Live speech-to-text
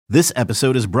This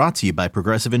episode is brought to you by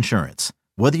Progressive Insurance.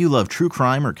 Whether you love true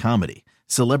crime or comedy,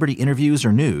 celebrity interviews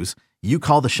or news, you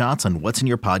call the shots on what's in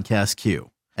your podcast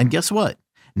queue. And guess what?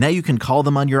 Now you can call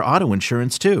them on your auto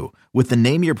insurance too with the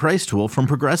Name Your Price tool from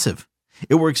Progressive.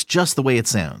 It works just the way it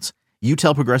sounds. You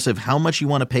tell Progressive how much you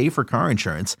want to pay for car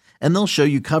insurance, and they'll show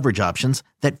you coverage options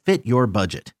that fit your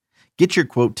budget. Get your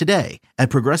quote today at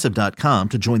Progressive.com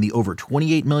to join the over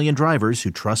 28 million drivers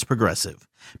who trust Progressive.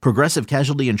 Progressive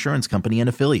Casualty Insurance Company and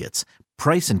Affiliates.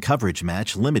 Price and coverage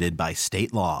match limited by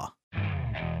state law.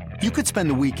 You could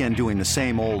spend the weekend doing the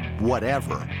same old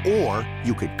whatever, or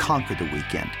you could conquer the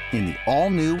weekend in the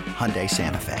all-new Hyundai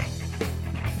Santa Fe.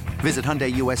 Visit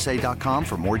HyundaiUSA.com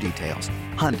for more details.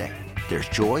 Hyundai, there's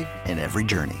joy in every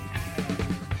journey.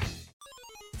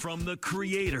 From the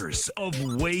creators of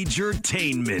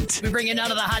Wagertainment. We bring you none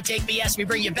of the hot take BS. We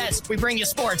bring you best. We bring you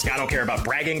sports. I don't care about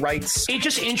bragging rights. It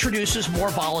just introduces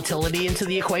more volatility into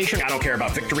the equation. I don't care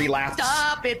about victory laps.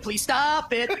 Stop it, please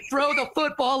stop it. Throw the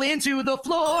football into the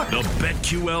floor. The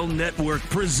BetQL Network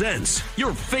presents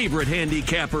your favorite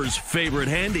handicapper's favorite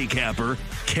handicapper,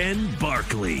 Ken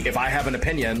Barkley. If I have an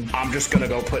opinion, I'm just going to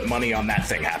go put money on that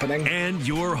thing happening. And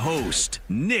your host,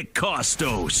 Nick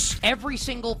Costos. Every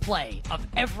single play of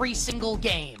every single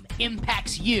game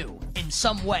impacts you in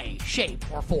some way, shape,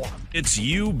 or form. It's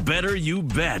You Better You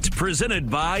Bet, presented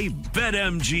by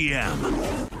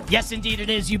BetMGM. Yes, indeed it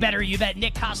is. You Better You Bet.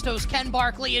 Nick Costos, Ken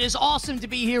Barkley. It is awesome to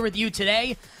be here with you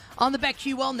today on the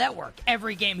BetQL Network.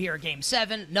 Every game here, Game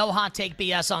 7. No hot take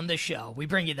BS on this show. We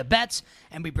bring you the bets,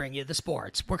 and we bring you the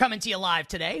sports. We're coming to you live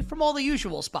today from all the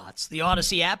usual spots. The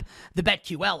Odyssey app, the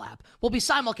BetQL app. We'll be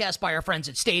simulcast by our friends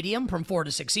at Stadium from 4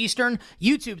 to 6 Eastern,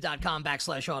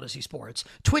 youtube.com/Odyssey Sports,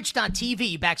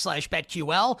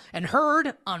 twitch.tv/BetQL, and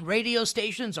heard on radio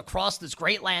stations across this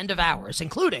great land of ours,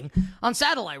 including on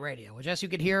satellite radio, which as you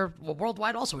could hear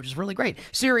worldwide also, which is really great.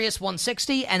 Sirius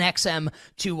 160 and XM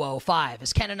 205.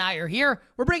 As Ken and I are here,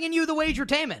 we're bringing you the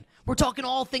Wagertainment. We're talking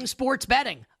all things sports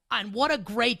betting. And what a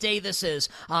great day this is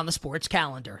on the sports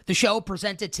calendar. The show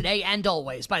presented today and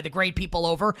always by the great people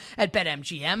over at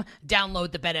BetMGM.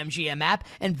 Download the BetMGM app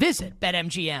and visit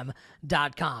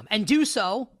BetMGM.com. And do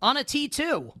so on a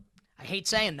T2. I hate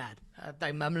saying that.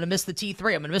 I'm going to miss the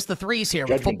T3. I'm going to miss the threes here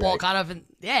with football kind of.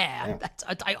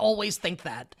 I always think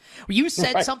that. You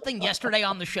said something yesterday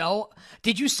on the show.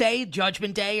 Did you say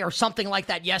Judgment Day or something like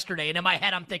that yesterday? And in my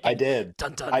head, I'm thinking. I did.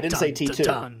 Dun, dun, I didn't dun, say T2. Dun,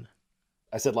 dun.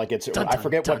 I said like it's. Dun, I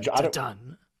forget dun, what. dun, I don't,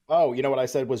 dun. Oh, you know what I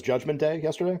said was Judgment Day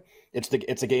yesterday?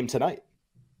 It's a game tonight.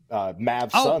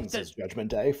 Mavs Suns is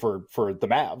Judgment Day for the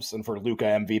Mavs and for Luka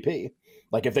MVP.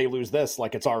 Like if they lose this,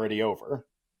 like it's already over.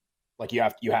 Like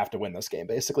you have to win this game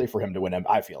basically for him to win.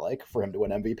 I feel like for him to win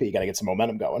MVP, you got to get some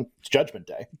momentum going. It's Judgment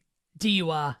Day. Do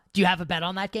you have a bet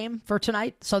on that game for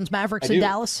tonight? Suns Mavericks in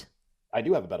Dallas. I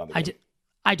do have a bet on the game.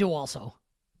 I do also.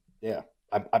 Yeah,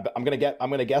 I'm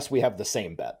gonna guess we have the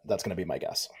same bet. That's gonna be my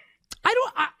guess.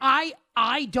 I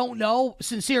don't know.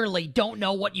 Sincerely, don't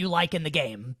know what you like in the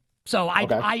game. So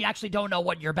I actually don't know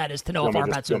what your bet is to know if our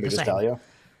bets are the same. Tell you?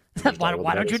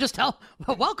 Why don't you just tell?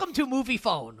 Welcome to Movie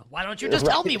Phone. Why don't you just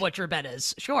tell me what your bet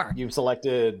is? Sure. You've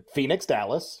selected Phoenix,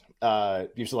 Dallas.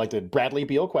 You've selected Bradley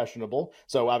Beal, questionable.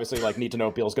 So obviously, like, need to know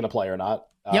if Beal's going to play or not.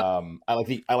 Yep.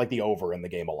 I like the over in the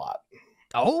game a lot.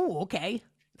 Oh, okay.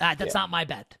 That's not my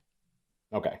bet.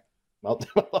 Okay.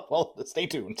 Well, stay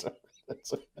tuned.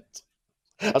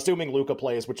 Assuming Luka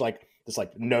plays, which like this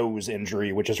like nose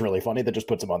injury, which is really funny. That just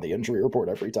puts him on the injury report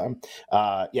every time.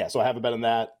 So I have a bet on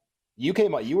that. You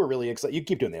were really excited. You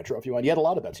keep doing the intro if you want. You had a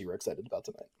lot of bets you were excited about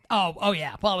tonight. Oh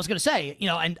yeah. Well, I was going to say,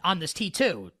 and on this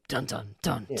T2, dun dun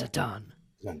dun dun dun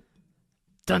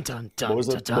dun dun dun.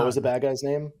 What was the bad guy's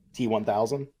name?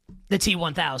 T1000. The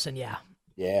T1000, yeah.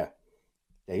 Yeah.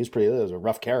 He was pretty. It was a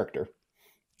rough character.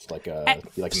 It's like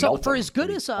so for as good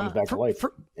as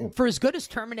for as good as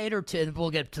Terminator 2,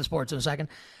 we'll get to sports in a second.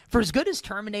 For as good as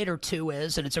Terminator 2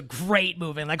 is, and it's a great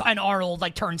movie, and Arnold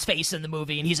turns face in the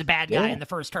movie, and he's a bad guy in the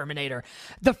first Terminator.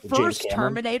 The first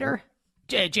Terminator.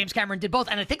 James Cameron did both.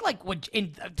 And I think when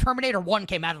in Terminator 1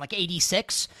 came out in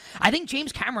 86, I think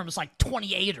James Cameron was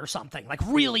 28 or something,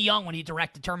 really young when he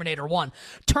directed Terminator 1.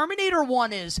 Terminator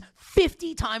 1 is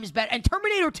 50 times better. And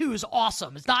Terminator 2 is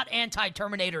awesome. It's not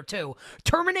anti-Terminator 2.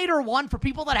 Terminator 1, for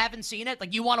people that haven't seen it,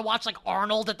 you want to watch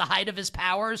Arnold at the height of his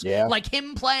powers,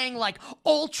 him playing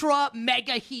ultra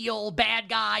mega heel bad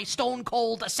guy, stone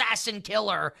cold assassin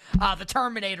killer. The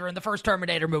Terminator in the first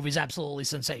Terminator movie is absolutely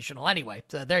sensational. Anyway,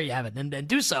 so there you have it. And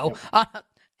do so.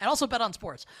 And also bet on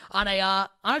sports on a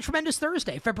tremendous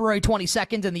Thursday, February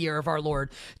 22nd in the year of our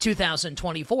Lord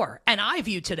 2024. And I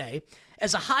view today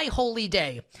as a high holy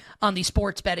day on the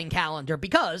sports betting calendar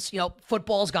because,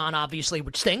 football's gone, obviously,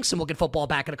 which stinks, and we'll get football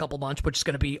back in a couple months, which is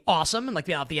going to be awesome, and the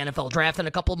NFL draft in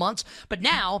a couple months. But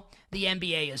now the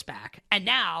NBA is back, and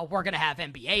now we're going to have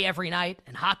NBA every night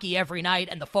and hockey every night,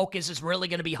 and the focus is really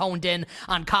going to be honed in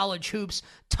on college hoops.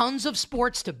 Tons of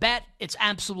sports to bet. It's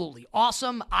absolutely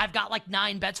awesome. I've got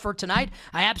 9 bets for tonight.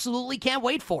 I absolutely can't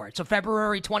wait for it. So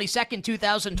February 22nd,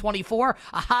 2024,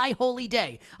 a high holy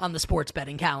day on the sports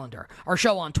betting calendar. Our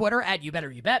show on Twitter at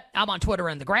YBYB. I'm on Twitter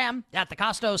and the gram at the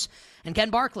Costos. And Ken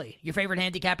Barkley, your favorite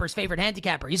handicapper's favorite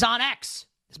handicapper. He's on X,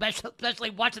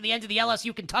 especially watching the end of the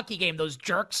LSU Kentucky game. Those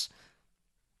jerks,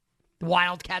 the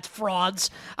Wildcats frauds.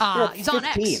 He's on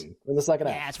X in the second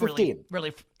half. Yeah, it's 15.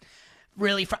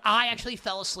 really. I actually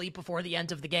fell asleep before the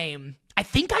end of the game. I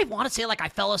think I want to say I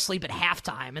fell asleep at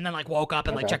halftime and then woke up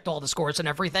and checked all the scores and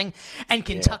everything. And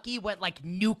Kentucky went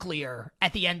nuclear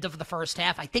at the end of the first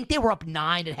half. I think they were up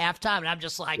 9 at halftime, and I'm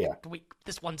just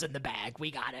this one's in the bag.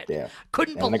 We got it. Yeah.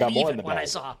 Couldn't believe it when I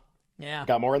saw. Yeah.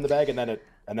 Got more in the bag, and then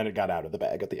it got out of the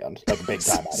bag at the end. Big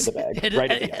time out of the bag.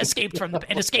 It escaped from the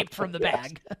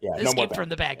bag. Yeah, it escaped from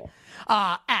the bag.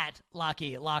 Yeah. At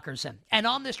Lockie Lockerson. And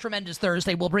on this tremendous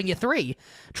Thursday, we'll bring you 3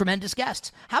 tremendous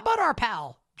guests. How about our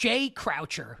pal Jay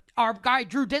Croucher, our guy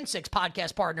Drew Dinsick's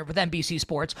podcast partner with NBC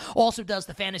Sports, also does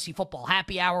the Fantasy Football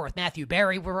Happy Hour with Matthew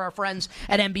Berry. We're our friends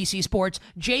at NBC Sports.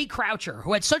 Jay Croucher,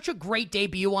 who had such a great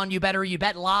debut on You Better You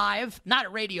Bet Live, not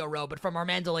at Radio Row, but from our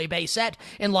Mandalay Bay set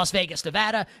in Las Vegas,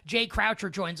 Nevada. Jay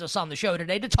Croucher joins us on the show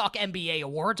today to talk NBA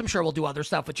awards. I'm sure we'll do other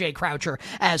stuff with Jay Croucher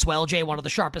as well. Jay, one of the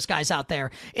sharpest guys out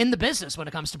there in the business when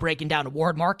it comes to breaking down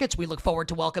award markets. We look forward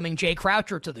to welcoming Jay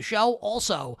Croucher to the show.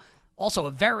 Also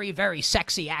a very, very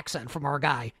sexy accent from our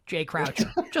guy, Jay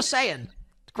Croucher. Just saying.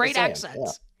 Great accents.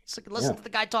 Yeah. So listen to the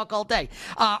guy talk all day.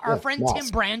 Our friend Tim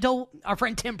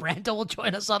Brando will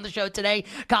join us on the show today.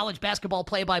 College basketball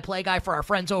play-by-play guy for our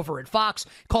friends over at Fox.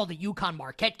 Called the UConn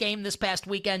Marquette game this past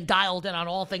weekend. Dialed in on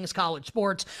all things college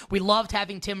sports. We loved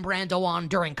having Tim Brando on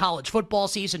during college football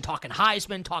season, talking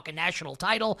Heisman, talking national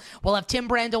title. We'll have Tim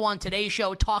Brando on today's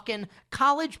show talking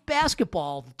college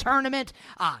basketball tournament,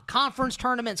 conference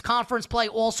tournaments, conference play,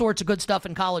 all sorts of good stuff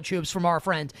in college hoops from our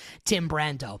friend Tim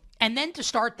Brando. And then to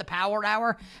start the Power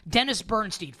Hour, Dennis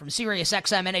Bernstein from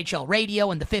SiriusXM NHL Radio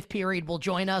in the 5th period will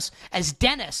join us as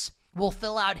Dennis will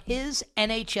fill out his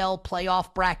NHL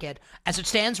playoff bracket as it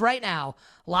stands right now,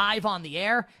 live on the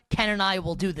air. Ken and I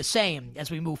will do the same as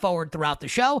we move forward throughout the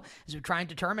show, as we try and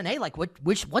determine,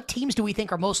 what teams do we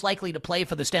think are most likely to play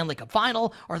for the Stanley Cup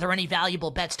Final? Are there any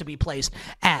valuable bets to be placed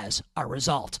as a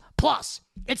result? Plus,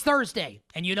 it's Thursday,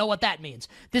 and you know what that means.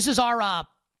 This is our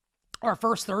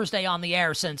first Thursday on the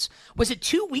air since, was it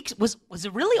 2 weeks? Was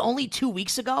it really only 2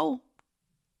 weeks ago?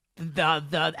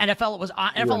 The NFL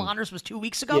Honors was 2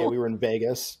 weeks ago? Yeah, we were in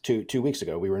Vegas 2 weeks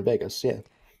ago. We were in Vegas, yeah.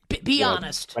 Be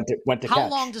honest. Went to How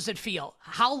long does it feel?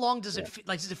 How long does it feel?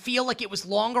 Does it feel like it was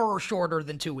longer or shorter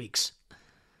than 2 weeks?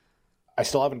 I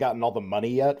still haven't gotten all the money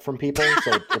yet from people,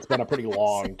 so it's been a pretty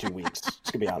long 2 weeks. Just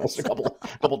to be honest, a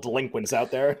couple delinquents out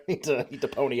there need to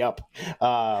pony up.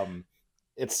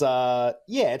 It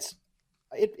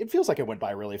feels like it went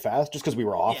by really fast just because we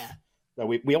were off. Yeah.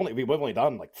 We've only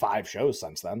done 5 shows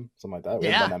since then, something like that. We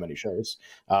haven't done that many shows.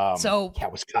 It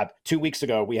was 2 weeks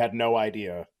ago. We had no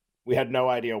idea. We had no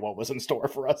idea what was in store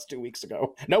for us 2 weeks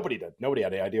ago. Nobody did. Nobody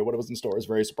had any idea what was in store. It was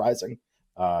very surprising.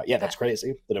 That's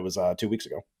crazy that it was 2 weeks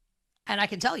ago. And I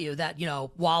can tell you that,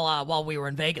 while we were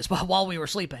in Vegas, while we were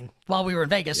sleeping,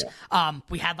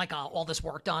 we had all this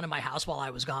work done in my house while I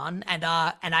was gone, and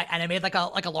I made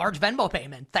a large Venmo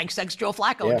payment. Thanks Joe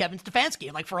Flacco and Kevin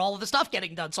Stefanski, for all of the stuff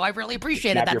getting done. So I really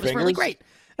appreciated that. It was really great.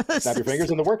 Snap your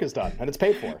fingers and the work is done and it's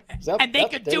paid for. And they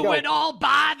could do it all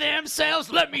by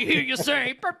themselves. Let me hear you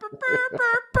say.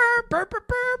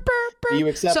 Do you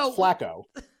accept Flacco?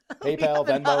 PayPal,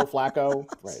 Venmo, Flacco.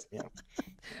 Right, yeah.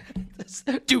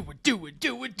 Do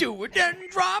it, and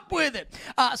drop with it.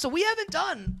 So we haven't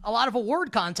done a lot of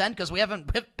award content because we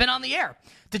haven't been on the air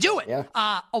to do it.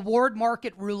 Yeah. Award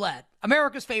Market Roulette,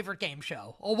 America's favorite game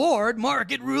show. Award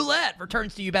Market Roulette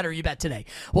returns to You Better You Bet today.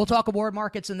 We'll talk award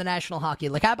markets in the National Hockey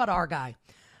League. How about our guy?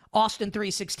 Austin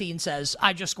 316 says,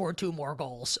 I just scored 2 more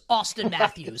goals. Austin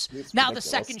Matthews, now the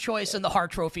second choice in the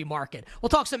Hart Trophy market. We'll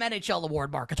talk some NHL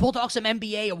award markets. We'll talk some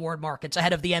NBA award markets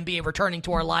ahead of the NBA returning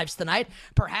to our lives tonight.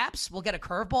 Perhaps we'll get a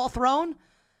curveball thrown.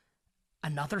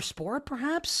 Another sport,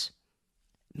 perhaps?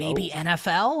 Maybe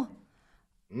NFL?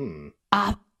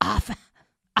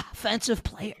 Offensive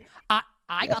player.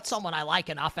 I got someone I like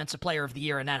an offensive player of the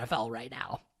year in NFL right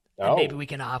now. And maybe we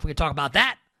can talk about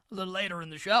that a little later in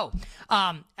the show.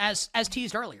 As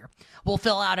teased earlier, we'll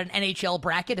fill out an NHL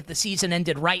bracket if the season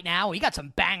ended right now. We got some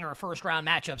banger first-round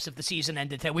matchups if the season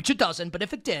ended today, which it doesn't, but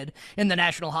if it did, in the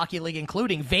National Hockey League,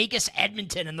 including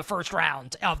Vegas-Edmonton in the first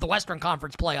round of the Western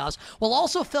Conference playoffs. We'll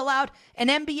also fill out an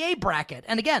NBA bracket.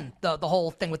 And again, the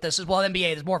whole thing with this is, well,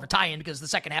 NBA is more of a tie-in because the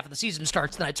second half of the season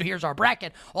starts tonight, so here's our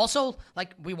bracket. Also,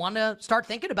 like, we want to start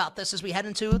thinking about this as we head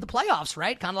into the playoffs,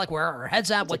 right? Kind of like where our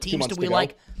heads at, what teams do we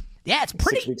like. Yeah, it's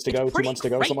pretty. 6 weeks to go, 2 months to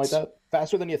go, something like that.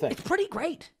 Faster than you think. It's pretty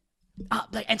great.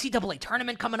 The NCAA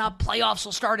tournament coming up, playoffs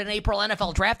will start in April,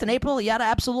 NFL draft in April. You gotta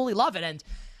absolutely love it. And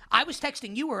I was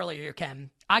texting you earlier,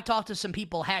 Ken. I talked to some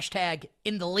people, hashtag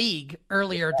in the league,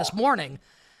 earlier this morning.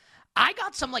 I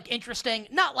got some interesting,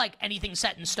 not like anything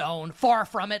set in stone, far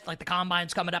from it. Like the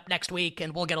combine's coming up next week,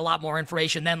 and we'll get a lot more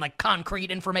information then, like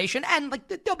concrete information, and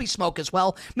there'll be smoke as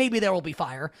well. Maybe there will be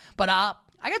fire, but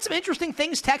I got some interesting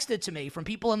things texted to me from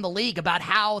people in the league about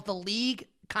how the league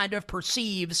kind of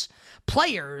perceives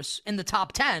players in the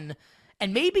top 10.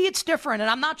 And maybe it's different.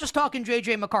 And I'm not just talking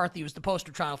J.J. McCarthy, who's the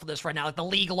poster child for this right now. Like, the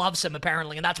league loves him,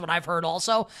 apparently, and that's what I've heard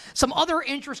also. Some other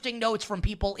interesting notes from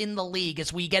people in the league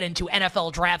as we get into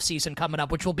NFL draft season coming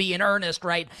up, which will be in earnest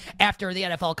right after the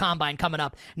NFL Combine coming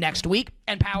up next week.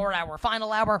 And Power Hour,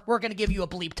 Final Hour, we're going to give you a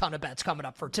bleep ton of bets coming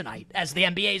up for tonight. As the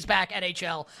NBA's back,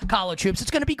 NHL, college hoops,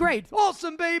 it's going to be great.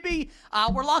 Awesome, baby.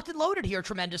 We're locked and loaded here.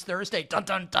 Tremendous Thursday. Dun,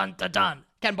 dun, dun, dun, dun.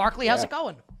 Ken Barkley, how's it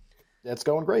going? It's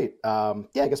going great. I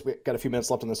guess we got a few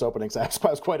minutes left in this opening, so it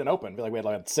was quite an open. I feel like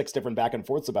we had 6 different back and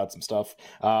forths about some stuff.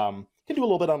 Can do a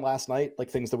little bit on last night, like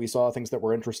things that we saw, things that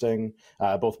were interesting.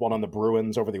 Both won on the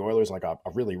Bruins over the Oilers, like a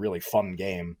really, really fun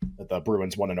game that the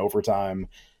Bruins won in overtime.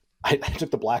 I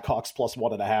took the Blackhawks plus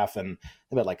 1.5, and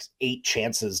they had 8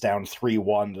 chances down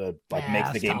 3-1 to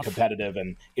make the game tough. Competitive.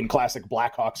 And in classic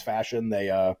Blackhawks fashion,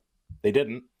 they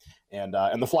didn't. And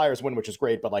the Flyers win, which is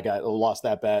great, but I lost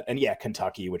that bet. And yeah,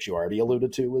 Kentucky, which you already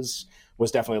alluded to, was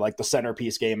definitely the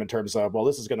centerpiece game in terms of, well,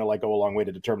 this is going to go a long way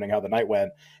to determining how the night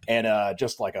went. And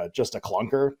just a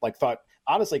clunker.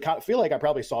 Honestly, feel like I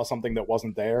probably saw something that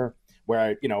wasn't there.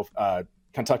 Where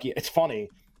Kentucky. It's funny.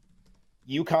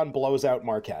 UConn blows out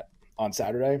Marquette on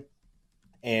Saturday,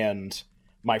 and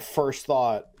my first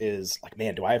thought is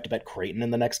man, do I have to bet Creighton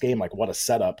in the next game? What a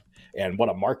setup and what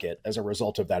a market as a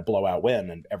result of that blowout win.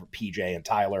 And PJ and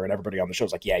Tyler and everybody on the show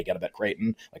is yeah, you got to bet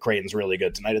Creighton. Creighton's really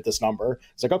good tonight at this number.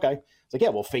 It's okay. It's yeah,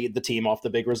 we'll fade the team off the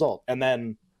big result. And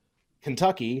then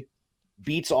Kentucky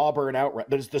beats Auburn outright.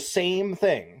 There's the same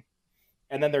thing.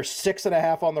 And then there's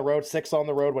 6.5 on the road, 6 on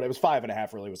the road. When it was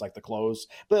 5.5 really was the close,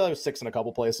 but it was 6 in a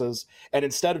couple places. And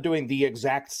instead of doing the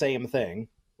exact same thing,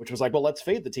 which was well, let's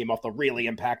fade the team off the really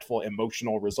impactful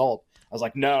emotional result, I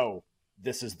was no,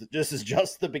 this is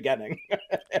just the beginning.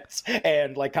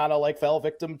 And fell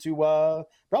victim to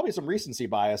probably some recency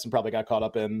bias and probably got caught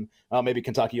up in maybe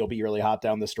Kentucky will be really hot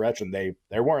down the stretch, and they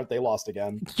weren't. They lost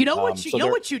again. You know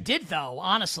what you did though,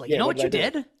 honestly. Yeah, you know what you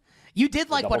did? You did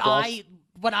what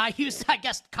I used, I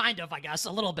guess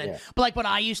a little bit, yeah. But what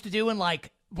I used to do in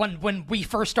when we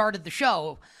first started the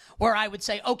show, where I would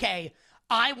say, okay,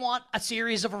 I want a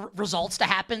series of results to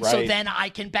happen, so then I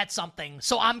can bet something.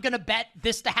 So I'm going to bet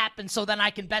this to happen, so then I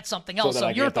can bet something else. So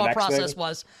your thought process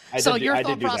was,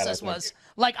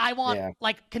 I want,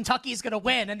 Kentucky's going to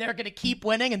win, and they're going to keep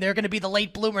winning, and they're going to be the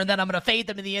late bloomer, and then I'm going to fade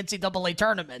them in the NCAA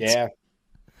tournament. Yeah.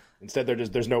 Instead,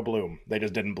 there's no bloom. They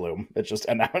just didn't bloom. It's just,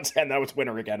 and now it's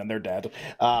winter again, and they're dead.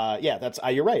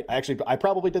 You're right. I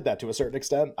probably did that to a certain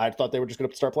extent. I thought they were just going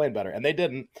to start playing better, and they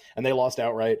didn't, and they lost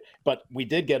outright. But we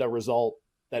did get a result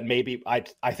that maybe I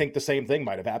think the same thing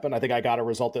might have happened. I think I got a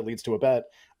result that leads to a bet.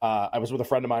 I was with a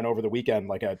friend of mine over the weekend,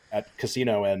 at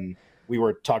casino, and we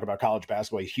were talking about college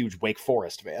basketball. A huge Wake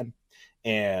Forest fan,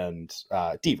 and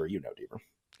Deaver, Deaver.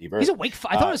 He's a Wake.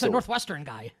 I thought it was a Northwestern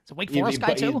guy. It's a Wake Forest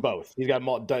guy too. He's both. He's got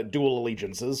dual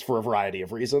allegiances for a variety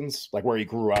of reasons, where he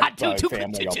grew up,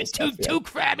 family, all this stuff.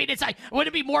 I mean, it's wouldn't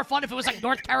it be more fun if it was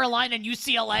North Carolina and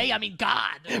UCLA? I mean,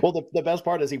 God. Well, the best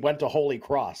part is he went to Holy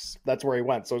Cross. That's where he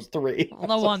went. So it's 3. Well,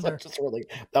 no wonder. It's just really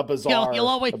a bizarre. You'll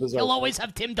always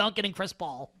have Tim Duncan and Chris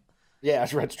Paul. Yeah,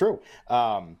 that's true.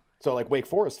 So Wake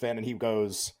Forest fan, and he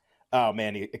goes, oh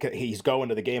man, he's going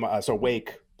to the game. So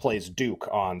Wake plays Duke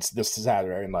on this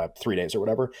Saturday in 3 days or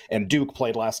whatever, and Duke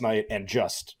played last night and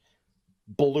just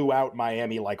blew out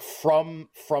Miami from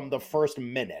the first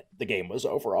minute the game was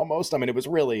over almost. I mean, it was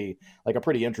really a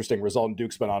pretty interesting result, and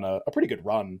Duke's been on a pretty good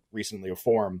run recently of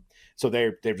form. So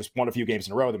they've just won a few games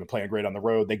in a row. They've been playing great on the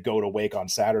road. They go to Wake on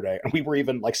Saturday, and we were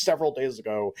even several days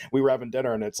ago we were having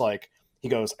dinner, and it's he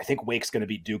goes, I think Wake's going to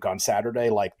beat Duke on Saturday.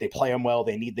 They play them well.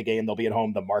 They need the game. They'll be at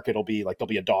home. The market will be there'll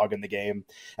be a dog in the game.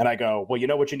 And I go, well, you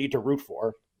know what you need to root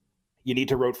for? You need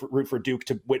to root for Duke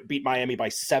to beat Miami by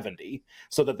 70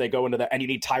 so that they go into that. And you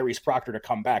need Tyrese Proctor to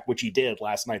come back, which he did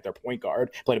last night, their point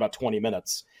guard, played about 20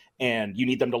 minutes. And you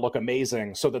need them to look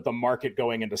amazing so that the market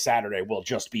going into Saturday will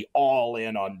just be all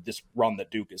in on this run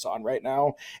that Duke is on right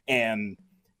now. And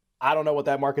I don't know what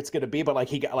that market's going to be, but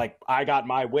I got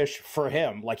my wish for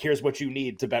him. Like, here's what you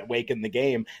need to bet Wake in the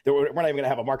game. We're not even going to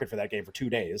have a market for that game for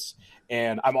 2 days.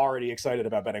 And I'm already excited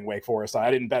about betting Wake Forest. I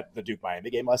didn't bet the Duke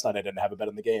Miami game last night. I didn't have a bet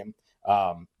in the game.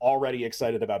 Already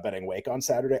excited about betting Wake on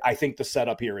Saturday. I think the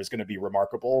setup here is going to be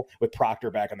remarkable with Proctor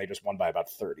back, and they just won by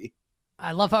about 30.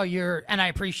 I love how and I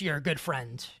appreciate you're a good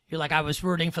friend. You're like, I was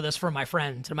rooting for this for my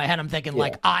friend. In my head, I'm thinking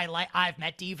I've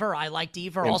met Deaver. I like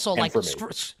Deaver. Also, like,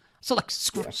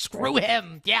 screw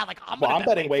him. Yeah, like I'm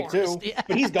betting Wake too,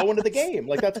 but he's going to the game.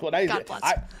 Like, that's what I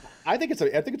think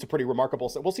it's a pretty remarkable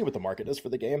set. We'll see what the market is for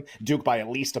the game. Duke by at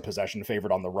least a possession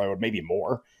favored on the road, maybe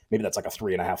more. Maybe that's like a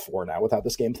 3.5, 4 now with how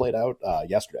this game played out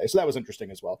yesterday. So that was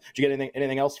interesting as well. Did you get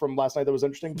anything else from last night that was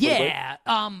interesting? Yeah,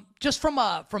 just from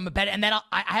a bet, and then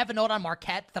I have a note on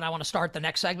Marquette that I want to start the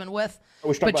next segment with.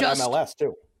 We should talk about MLS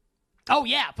too. Oh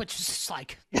yeah, but just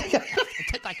like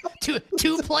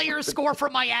two players score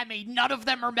for Miami. None of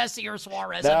them are Messi or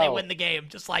Suarez, and they win the game.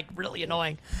 Just like really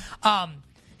annoying.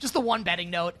 Just the one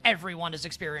betting note. Everyone has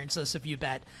experienced this if you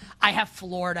bet. I have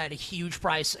Florida at a huge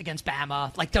price against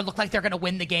Bama. Like, they look like they're going to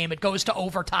win the game. It goes to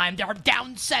overtime. They're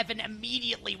down 7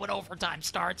 immediately when overtime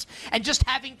starts. And just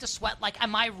having to sweat, like,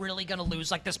 am I really going to lose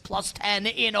like this plus 10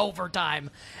 in overtime?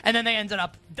 And then they ended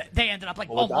up like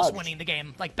almost winning the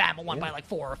game. Like, Bama won by like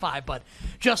 4 or 5. But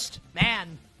just,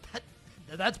 man,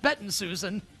 that's betting,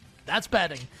 Susan. That's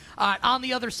betting. On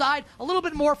the other side, a little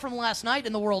bit more from last night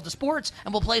in the world of sports,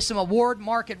 and we'll play some award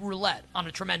market roulette on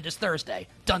a tremendous Thursday.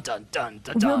 Dun, dun, dun,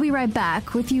 dun, dun. We'll be right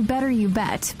back with You Better You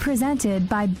Bet, presented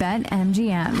by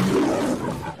BetMGM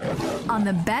on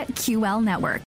the BetQL network.